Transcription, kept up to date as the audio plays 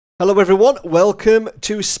Hello everyone, welcome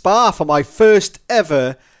to Spa for my first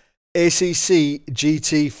ever ACC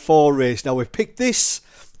GT4 race. Now we've picked this,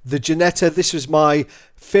 the Ginetta. This was my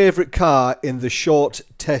favourite car in the short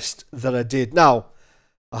test that I did. Now,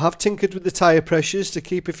 I have tinkered with the tyre pressures to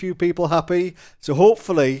keep a few people happy, so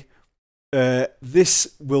hopefully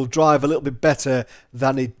this will drive a little bit better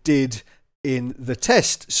than it did in the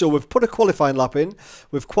test. So we've put a qualifying lap in,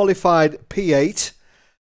 we've qualified P8.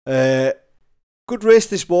 Good race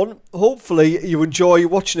this one. Hopefully you enjoy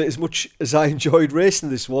watching it as much as I enjoyed racing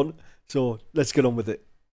this one. So let's get on with it.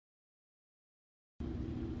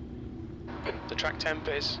 The track temp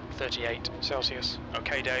is 38 Celsius.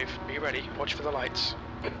 Okay Dave, are you ready? Watch for the lights.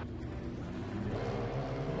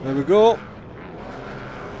 There we go.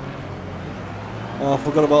 Oh, I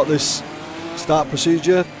forgot about this start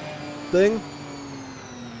procedure thing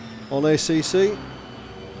on ACC.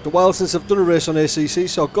 It's a while since I've done a race on ACC,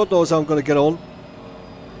 so God knows how I'm going to get on.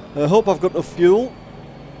 I hope I've got enough fuel.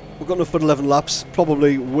 We've got enough for 11 laps.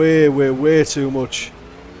 Probably way too much.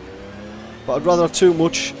 But I'd rather have too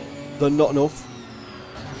much than not enough.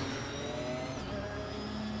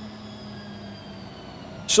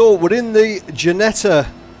 So we're in the Ginetta.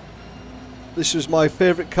 This was my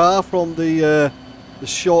favourite car from the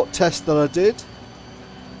short test that I did.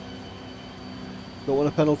 Don't want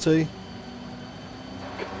a penalty.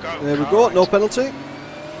 There we go, no penalty.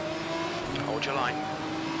 Hold your line.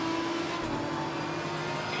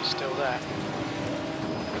 He's still there.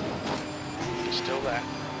 He's still there.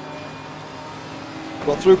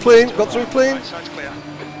 Got through clean, got through clean. Right side's clear.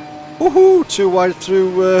 Woohoo! Too wide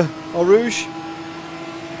through Eau Rouge.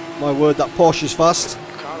 My word, that Porsche's fast.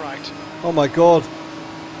 Car right. Oh my god.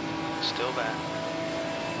 Still there.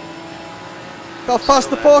 How fast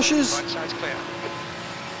the Porsche is! Right side's clear.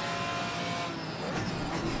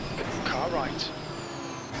 Car right.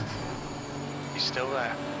 He's still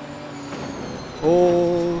there.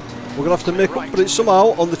 Oh, we're going to have to make up for it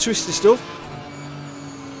somehow on the twisty stuff.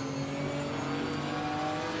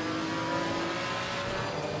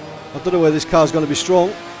 I don't know where this car's going to be strong.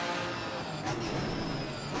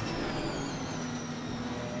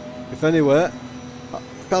 If anywhere. I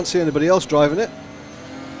can't see anybody else driving it.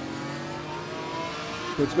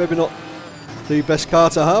 So it's maybe not the best car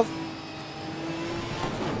to have.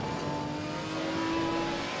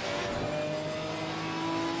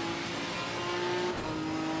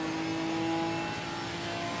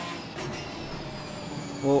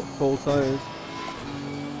 Oh, cold tyres.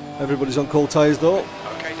 Everybody's on cold tyres though.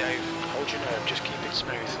 Okay Dave, hold your nerve, just keep it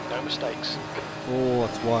smooth, no mistakes. Oh,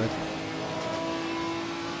 that's wide.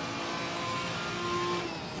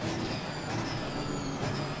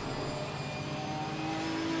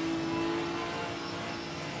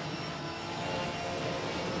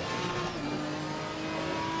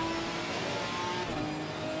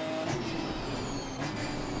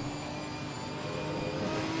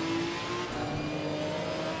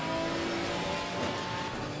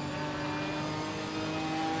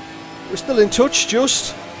 We're still in touch,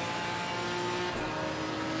 just.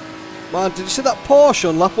 Man, did you see that Porsche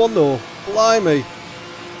on lap 1 though? Blimey.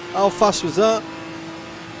 How fast was that?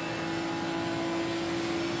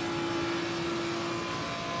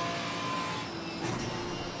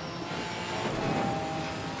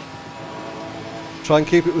 Try and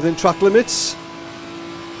keep it within track limits.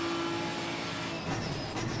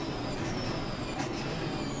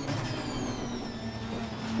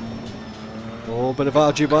 Oh, bit of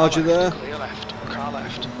argy-bargy there. Clear left, car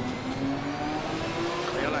left.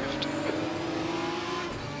 Clear left.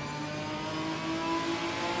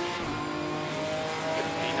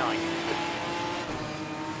 E9.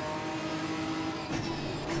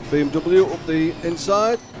 BMW up the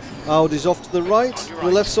inside. Audi's off to the right, to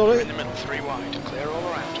the left, sorry. In the middle, 3 wide, clear all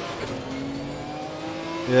around.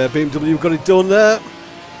 Yeah, BMW got it done there.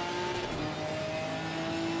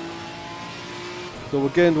 So we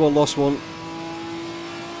gained one, lost one.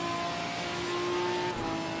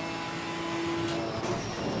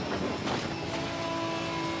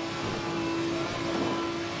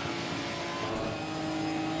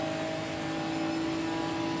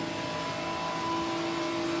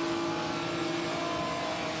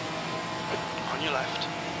 On your left.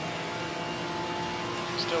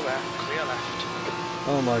 Still there, clear left.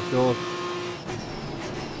 Oh my god.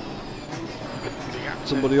 The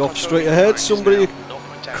Somebody off straight ahead, somebody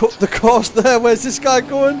cut the course there. Where's this guy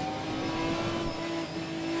going?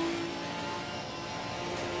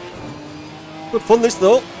 Good fun this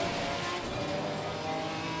though.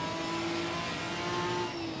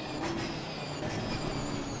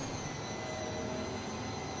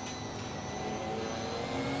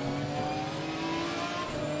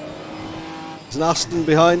 There's an Aston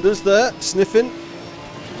behind us there, sniffing.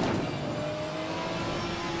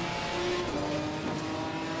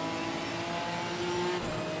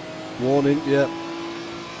 Warning, yeah.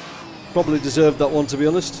 Probably deserved that one, to be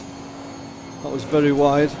honest. That was very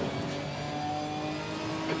wide.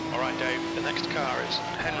 Alright Dave, the next car is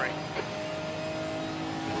Henry.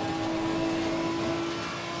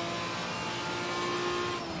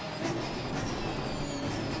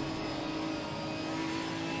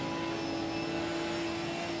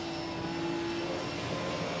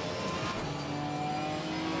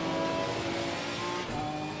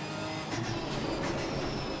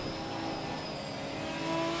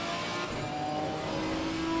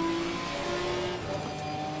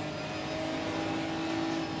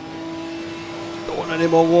 Don't want any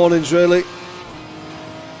more warnings, really.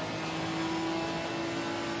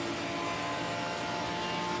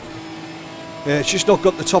 Yeah, it's just not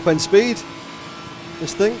got the top end speed,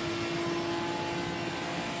 this thing.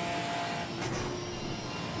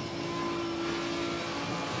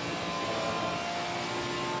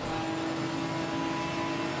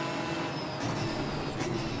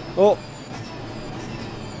 Oh.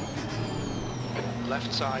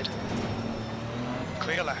 Left side.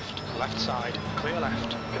 Clear left. Left side. Clear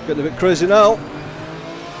left. Getting a bit crazy now.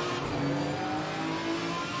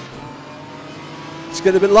 It's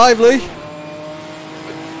getting a bit lively.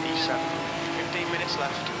 E7. 15 minutes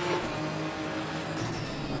left.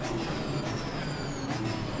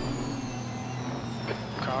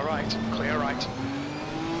 Car right. Clear right.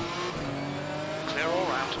 Clear all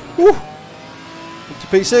round. Woo. Up to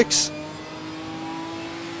P6.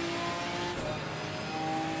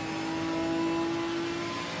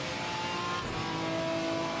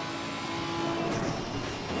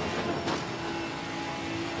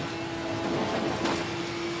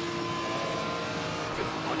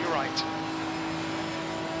 On your right.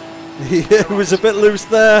 Yeah, it was a bit loose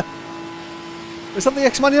there. Was that the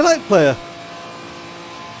ex-Man United player?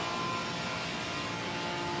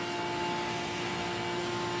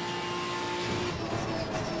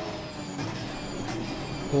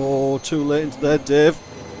 Oh, too late into there, Dave.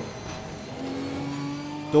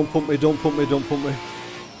 Don't pump me, don't pump me, don't pump me.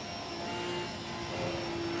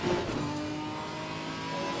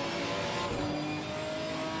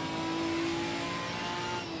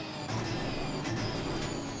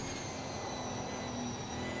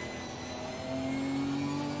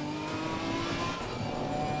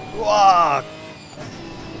 Wow.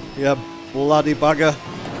 Yeah, bloody bagger.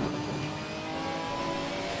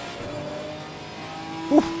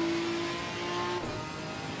 Whew.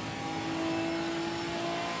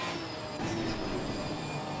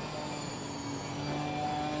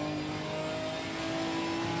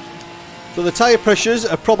 So the tyre pressures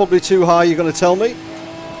are probably too high, you're going to tell me.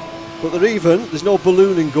 But they're even, there's no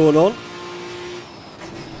ballooning going on.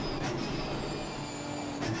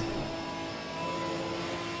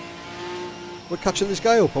 We're catching this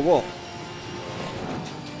guy up or what?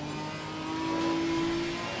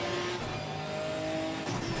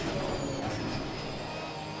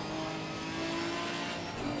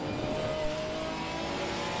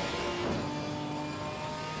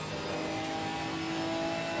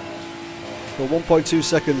 So 1.2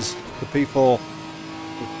 seconds for P4.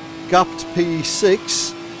 Gapped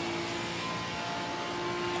P6.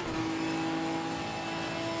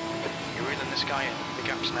 You're reeling this guy in. The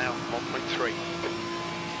gap's now 1.3.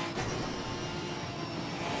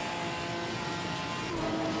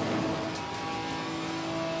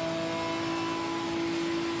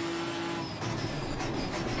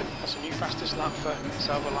 That's a new fastest lap for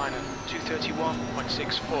Salverlinen.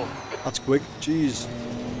 2:31.64. That's quick, jeez.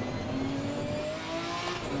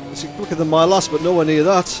 It's quicker than my last, but nowhere near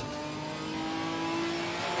that.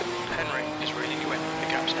 Henry is reeling you in. The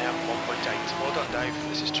gap's now 1.8. Well done, Dave.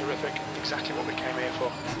 This is terrific. Exactly what we came here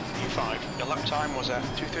for. U5. Your lap time was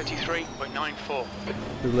 2:33.94.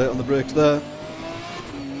 Too late on the brakes there.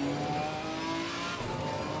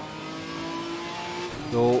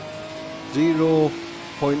 So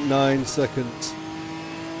 0.9 seconds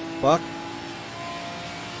back.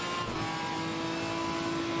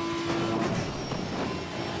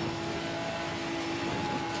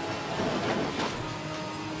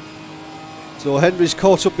 So Henry's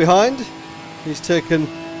caught up behind. He's taken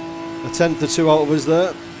a tenth or two out of us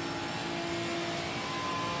there.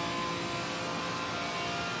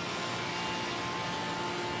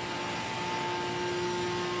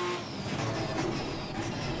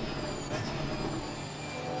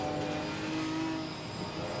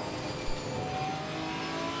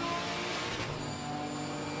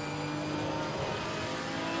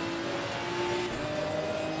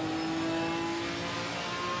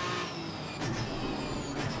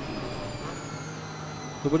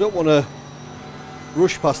 But we don't want to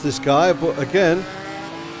rush past this guy, but again,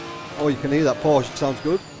 oh, you can hear that Porsche, it sounds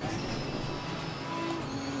good.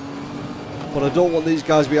 But I don't want these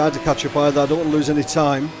guys behind to catch up either. I don't want to lose any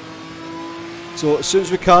time. So as soon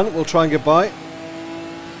as we can, we'll try and get by.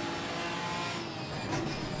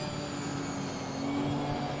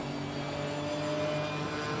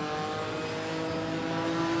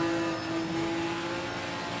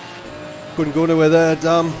 Couldn't go anywhere there,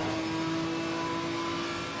 damn.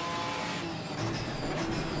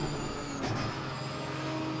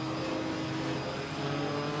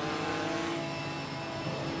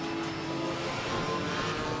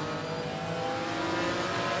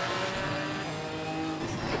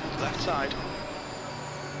 Left side.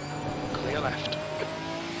 Clear left.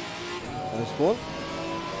 Nice one.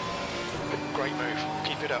 Great move.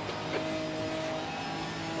 Keep it up.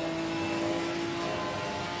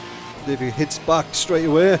 If he hits back straight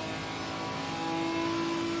away.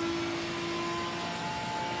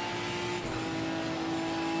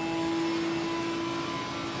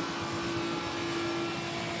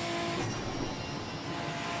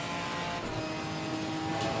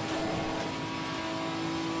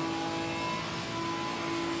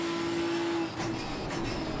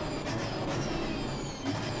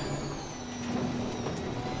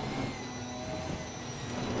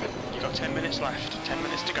 You've got 10 minutes left. 10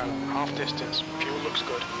 minutes to go. Half distance. Fuel looks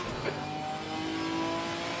good.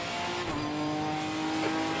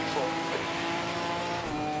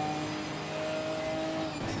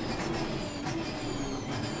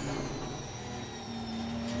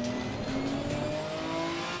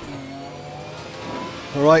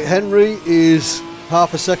 Alright, Henry is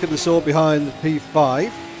half a second or so behind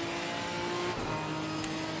P5.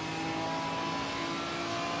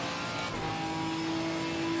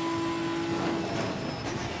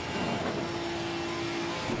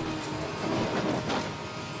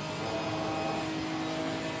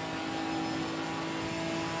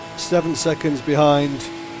 Seven seconds behind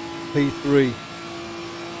P3.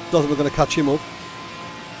 Doesn't we're going to catch him up.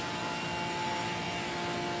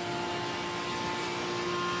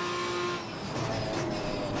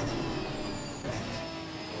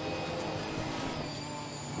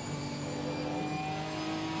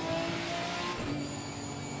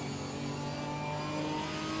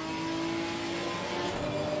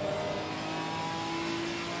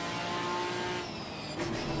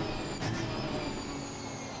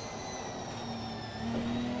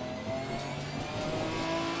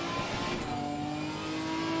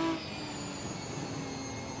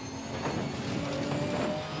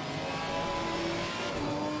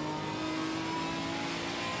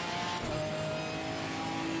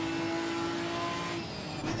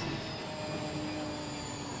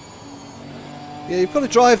 Yeah, you've got to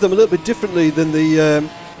drive them a little bit differently than the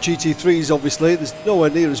GT3s, obviously. There's nowhere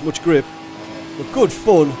near as much grip. But good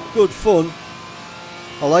fun, good fun.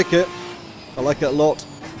 I like it. I like it a lot.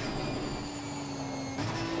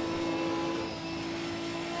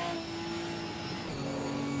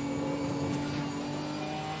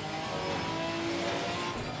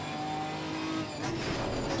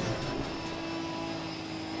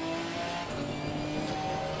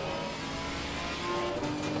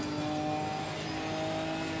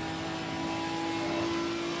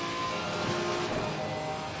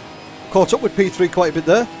 Caught up with P3 quite a bit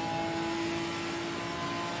there.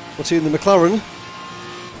 What's he in the McLaren?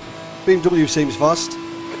 BMW seems fast.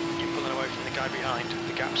 You're pulling away from the guy behind.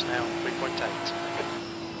 The gap's now 3.8.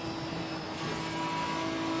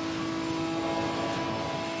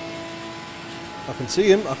 I can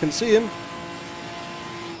see him, I can see him.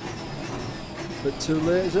 Bit too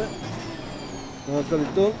late, is it? No, I've got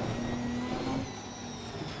it done.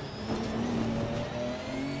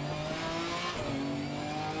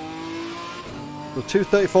 So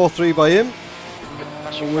 2:34.3 by him.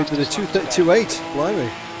 And we did a 2:32.8. Blimey.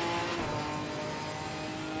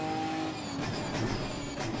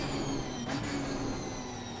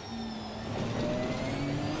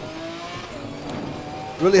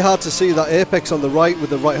 Really hard to see that apex on the right with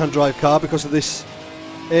the right-hand drive car because of this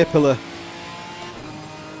A-pillar.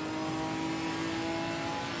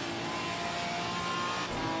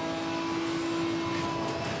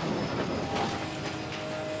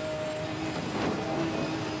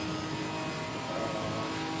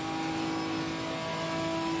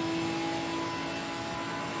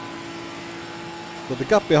 But the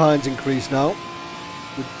gap behind's increased now,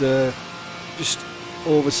 with just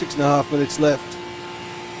over 6.5 minutes left.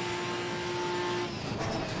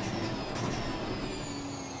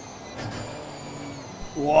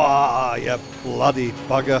 Wow, you bloody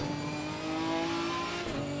bugger.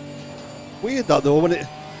 Weird that though, when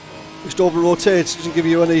just over rotates, doesn't give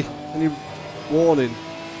you any warning.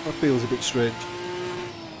 That feels a bit strange.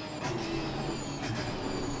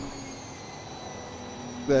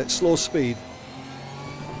 There, slow speed.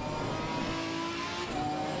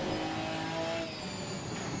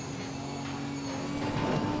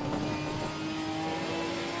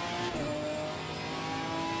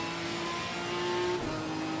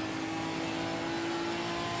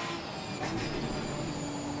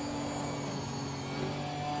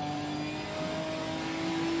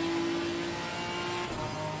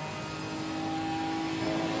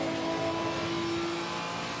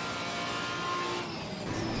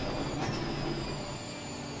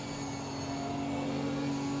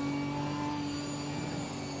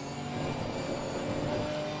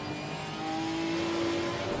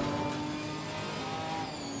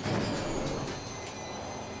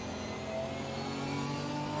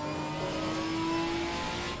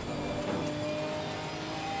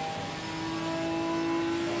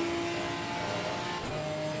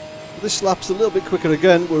 This lap's a little bit quicker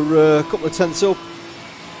again. We're a couple of tenths up.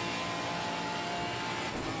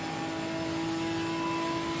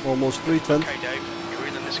 Almost 3 tenths. Okay, Dave, you're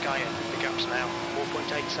in the sky. The gap's now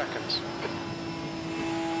 4.8 seconds.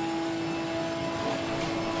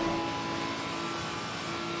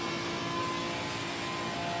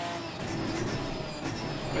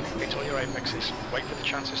 It's all your apexes. Wait for the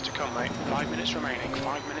chances to come, mate. 5 minutes remaining.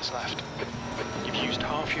 5 minutes left. You've used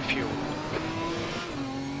half your fuel.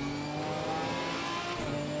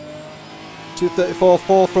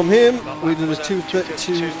 2:34.4 from him. That We lap did a was 2:32.6.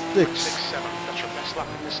 2:32.67. That's your best lap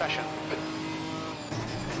in the session.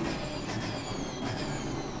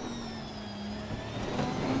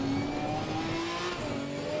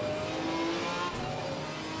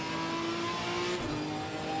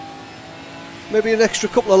 Maybe an extra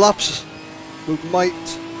couple of laps. We might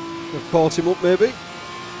have caught him up, maybe,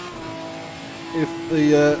 if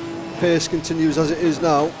the pace continues as it is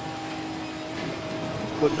now.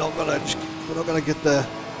 We're not gonna get there.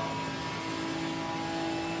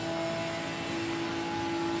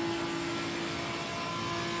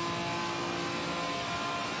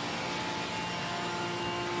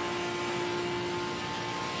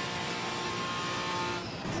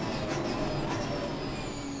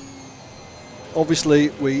 Obviously,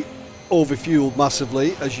 we overfueled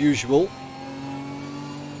massively as usual.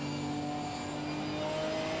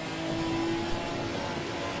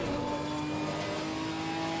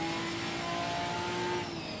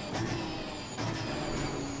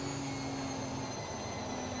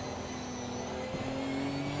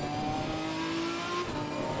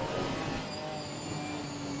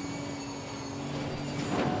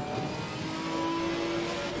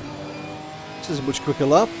 This is a much quicker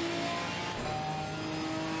lap.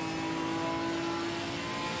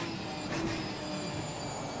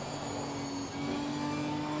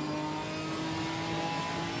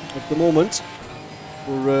 At the moment,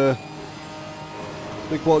 we're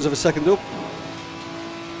 3/4 of a second up.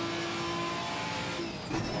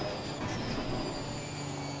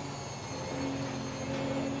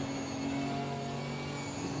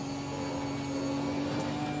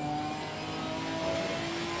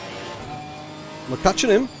 We're catching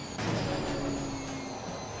him.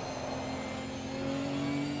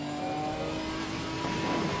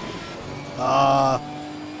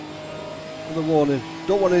 Another warning.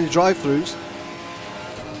 Don't want any drive-throughs.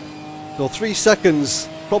 So 3 seconds.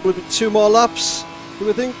 Probably 2 more laps. Do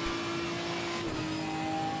we think?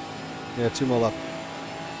 Yeah, 2 more laps.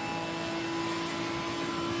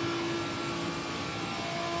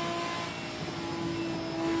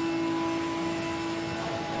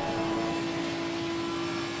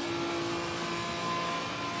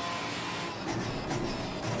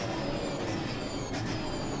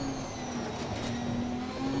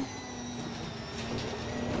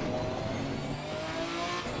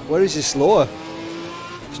 Where is he slower?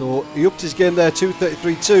 So he upped his game there,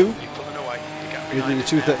 2:33.2. You're pulling away. The gap He's behind doing a is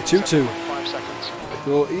now 2:32.2. 7.5 seconds.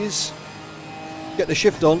 So he's getting a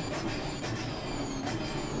shift on.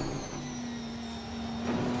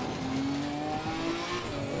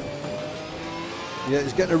 Yeah,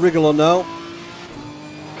 he's getting a wriggle on now.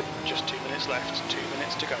 Just 2 minutes left. 2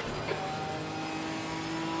 minutes to go.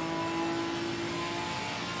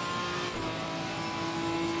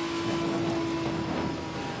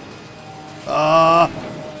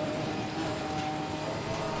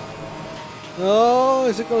 Oh,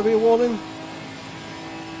 is it going to be a warning?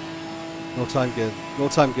 No time gain. No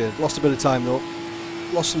time gain. Lost a bit of time though.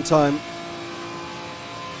 Lost some time.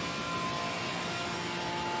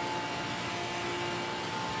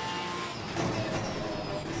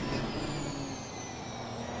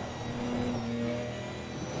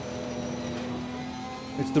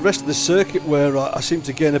 It's the rest of the circuit where I seem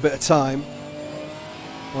to gain a bit of time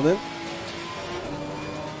on him.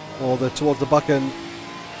 Or towards the back end.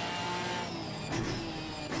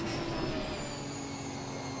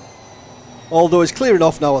 Although it's clearing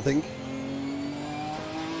off now, I think.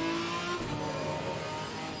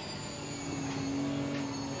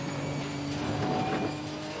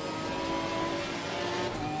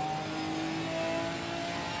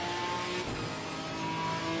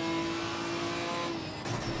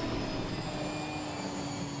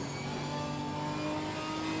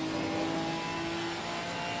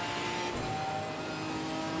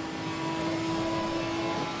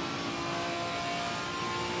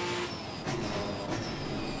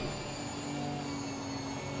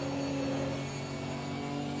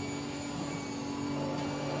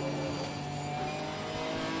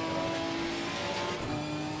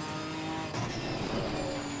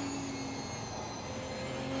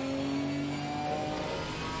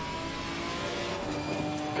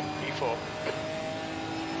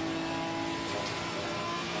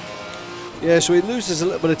 Yeah, so he loses a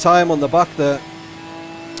little bit of time on the back there.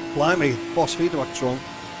 Blimey, boss feedback's wrong.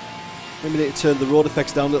 Maybe need to turn the road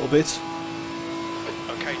effects down a little bit.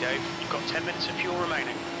 Okay, Dave, you've got 10 minutes of fuel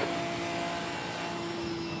remaining.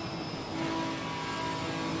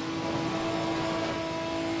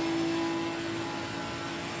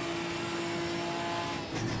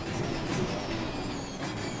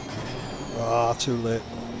 Ah, too late.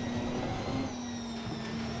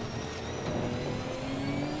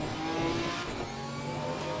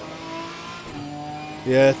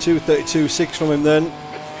 Yeah, 2:32.6 from him then. P4,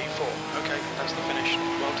 okay, that's the finish.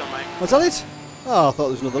 Well done, mate. Was that it? Oh, I thought there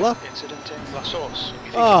was another lap. Incident in La Source.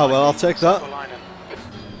 Ah, well, I'll take that.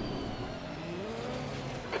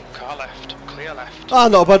 Car left, clear left. Ah,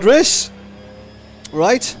 not a bad race.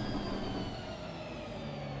 Right.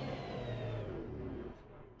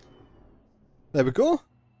 There we go.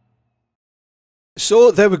 So,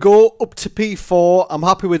 there we go, up to P4. I'm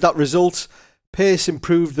happy with that result. Pace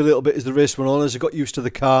improved a little bit as the race went on, as I got used to the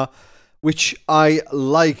car, which I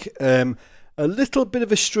like. A little bit of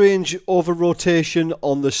a strange over-rotation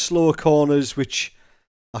on the slower corners, which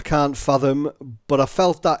I can't fathom, but I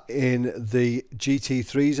felt that in the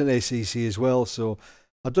GT3s and ACC as well, so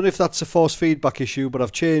I don't know if that's a force feedback issue, but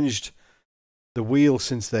I've changed the wheel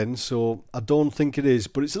since then, so I don't think it is,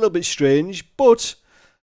 but it's a little bit strange, but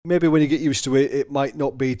maybe when you get used to it, it might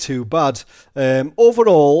not be too bad.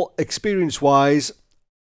 Overall, experience-wise,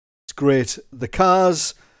 it's great. The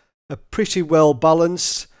cars are pretty well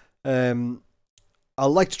balanced. I'd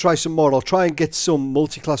like to try some more. I'll try and get some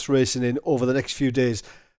multi-class racing in over the next few days.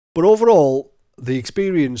 But overall, the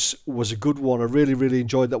experience was a good one. I really, really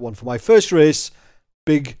enjoyed that one. For my first race,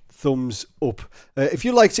 big thumbs up. If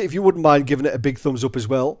you liked it, if you wouldn't mind giving it a big thumbs up as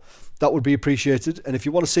well, that would be appreciated. And if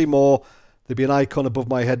you want to see more, there'll be an icon above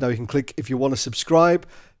my head now you can click if you want to subscribe.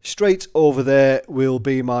 Straight over there will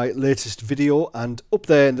be my latest video, and up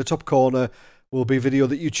there in the top corner will be a video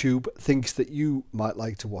that YouTube thinks that you might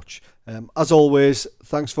like to watch. As always,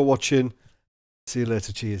 thanks for watching. See you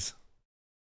later. Cheers.